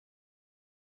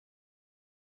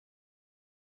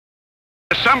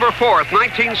December 4th,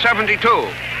 1972,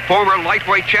 former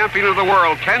lightweight champion of the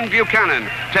world Ken Buchanan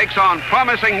takes on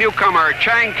promising newcomer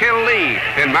Chang Kil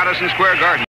in Madison Square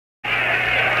Garden.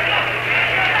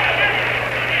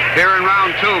 Here in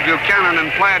round two, Buchanan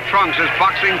in plaid trunks is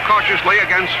boxing cautiously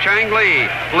against Chang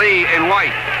Lee in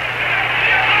white.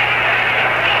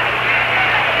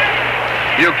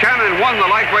 Buchanan won the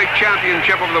lightweight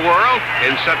championship of the world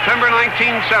in September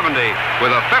 1970 with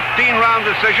a 15-round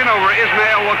decision over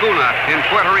Ismael Laguna in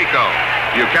Puerto Rico.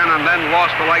 Buchanan then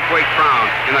lost the lightweight crown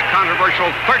in a controversial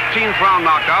 13th round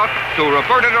knockout to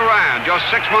Roberto Duran just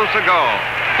 6 months ago.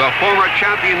 The former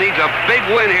champion needs a big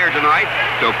win here tonight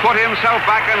to put himself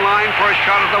back in line for a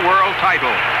shot at the world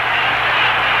title.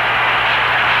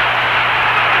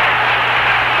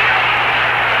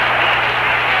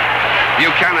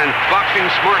 Buchanan boxing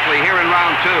smartly here in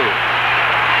round two.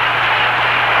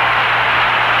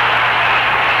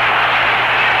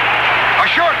 A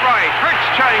short right hurts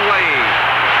Chang Lee.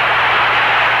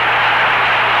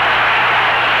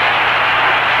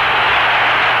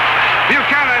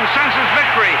 Buchanan senses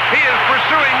victory. He is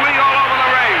pursuing Lee all over the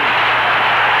ring.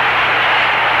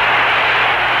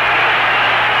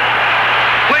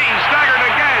 Lee staggered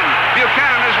again.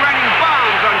 Buchanan is raining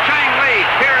bombs on Chang Lee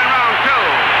here in round two.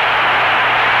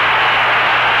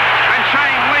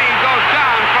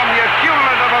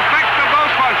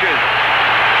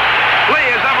 Lee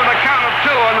is up with a count of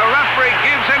two, and the referee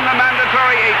gives him the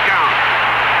mandatory 8 count.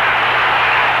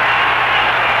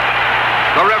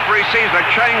 The referee sees that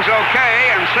Chang's okay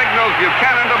and signals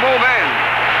Buchanan to move in.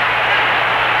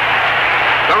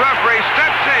 The referee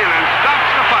steps in and stops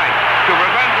the fight to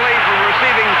prevent Lee from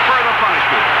receiving further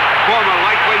punishment. Former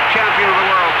lightweight champion of the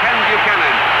world, Ken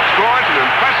Buchanan, scores an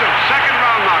impressive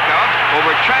second-round knockout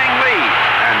over Chang Lee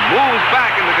and moves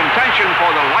back into contention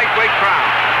for the lightweight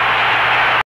crown.